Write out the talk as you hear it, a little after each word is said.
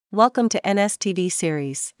Welcome to NSTV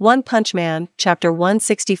Series. One Punch Man, Chapter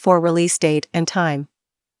 164 Release Date and Time.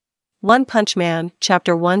 One Punch Man,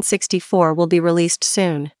 Chapter 164 will be released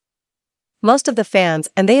soon. Most of the fans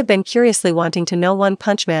and they have been curiously wanting to know One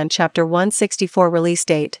Punch Man Chapter 164 release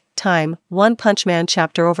date, time, One Punch Man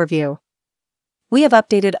Chapter Overview. We have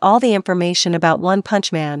updated all the information about One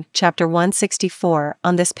Punch Man Chapter 164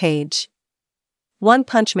 on this page. One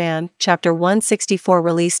Punch Man Chapter 164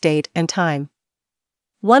 release date and time.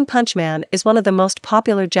 One Punch Man is one of the most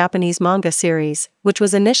popular Japanese manga series, which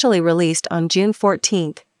was initially released on June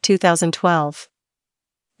 14, 2012.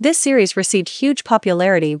 This series received huge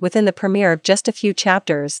popularity within the premiere of just a few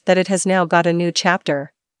chapters that it has now got a new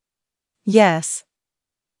chapter. Yes.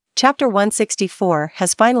 Chapter 164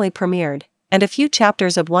 has finally premiered, and a few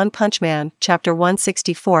chapters of One Punch Man Chapter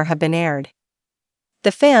 164 have been aired.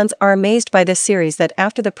 The fans are amazed by this series that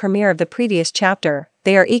after the premiere of the previous chapter,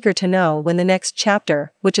 they are eager to know when the next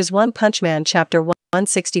chapter, which is One Punch Man Chapter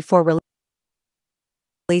 164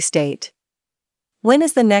 release date. When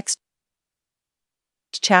is the next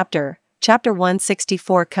chapter, Chapter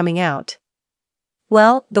 164, coming out?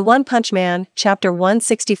 Well, the One Punch Man Chapter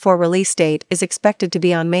 164 release date is expected to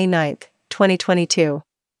be on May 9, 2022.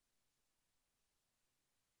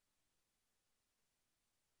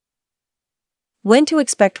 When to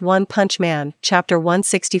expect One Punch Man Chapter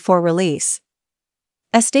 164 release?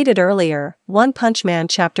 As stated earlier, One Punch Man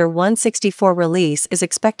Chapter 164 release is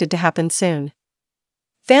expected to happen soon.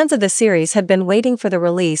 Fans of the series had been waiting for the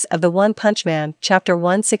release of the One Punch Man Chapter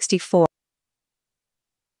 164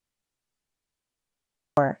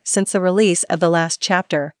 since the release of the last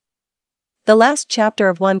chapter. The last chapter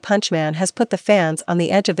of One Punch Man has put the fans on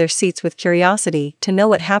the edge of their seats with curiosity to know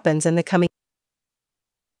what happens in the coming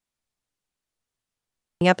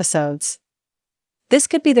episodes. This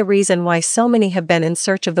could be the reason why so many have been in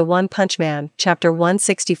search of the One Punch Man Chapter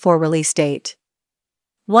 164 release date.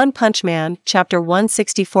 One Punch Man Chapter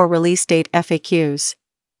 164 release date FAQs.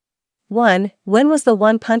 1. When was the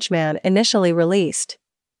One Punch Man initially released?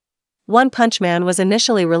 One Punch Man was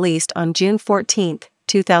initially released on June 14,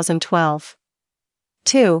 2012.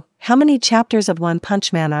 2. How many chapters of One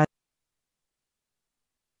Punch Man are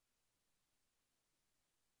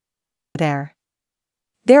there?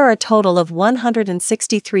 There are a total of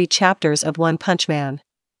 163 chapters of One Punch Man.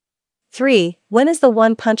 3. When is the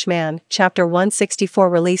One Punch Man Chapter 164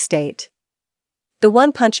 release date? The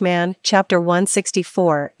One Punch Man Chapter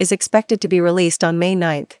 164 is expected to be released on May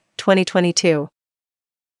 9, 2022.